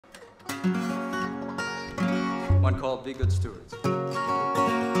one called Be Good Stewards.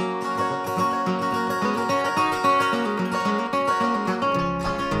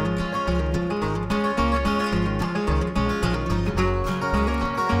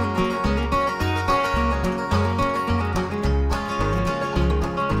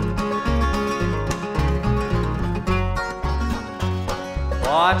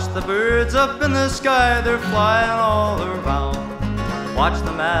 Watch the birds up in the sky, they're flying all around. Watch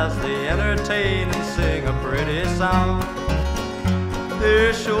them as they entertain and sing a pretty sound.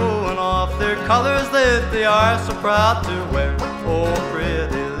 They're showing off their colors that they are so proud to wear. Oh,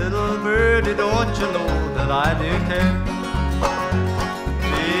 pretty little birdie, don't you know that I do care?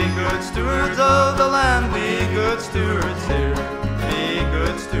 Be good stewards of the land, be good stewards here. Be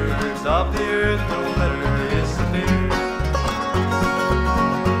good stewards of the earth, don't let her disappear.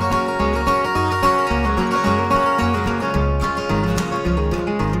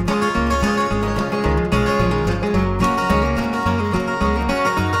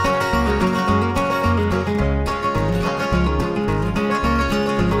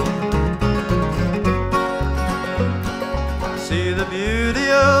 See the beauty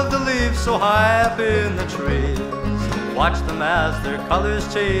of the leaves so high up in the trees. Watch them as their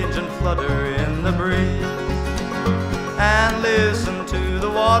colors change and flutter in the breeze. And listen to the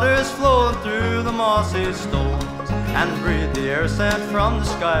waters flowing through the mossy stones. And breathe the air sent from the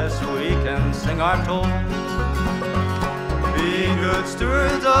sky so we can sing our tones. Be good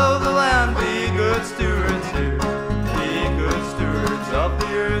stewards of the land, be good stewards here. Be good stewards of the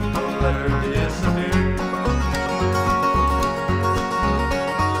earth, don't let her disappear.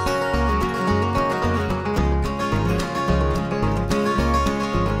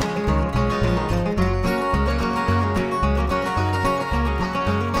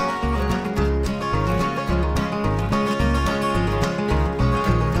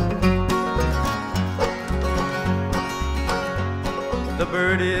 The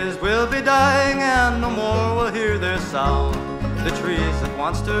birdies will be dying and no more will hear their sound. The trees that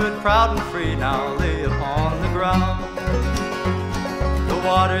once stood proud and free now lay upon the ground. The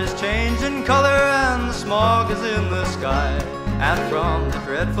water's changing color and the smog is in the sky. And from the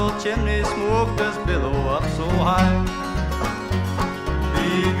dreadful chimney smoke does billow up so high.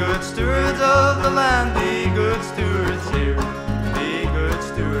 Be good stewards of the land, be good stewards here. Be good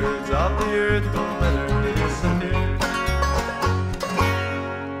stewards of the earth, don't let her disappear.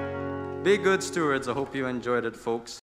 Be good stewards. I hope you enjoyed it, folks.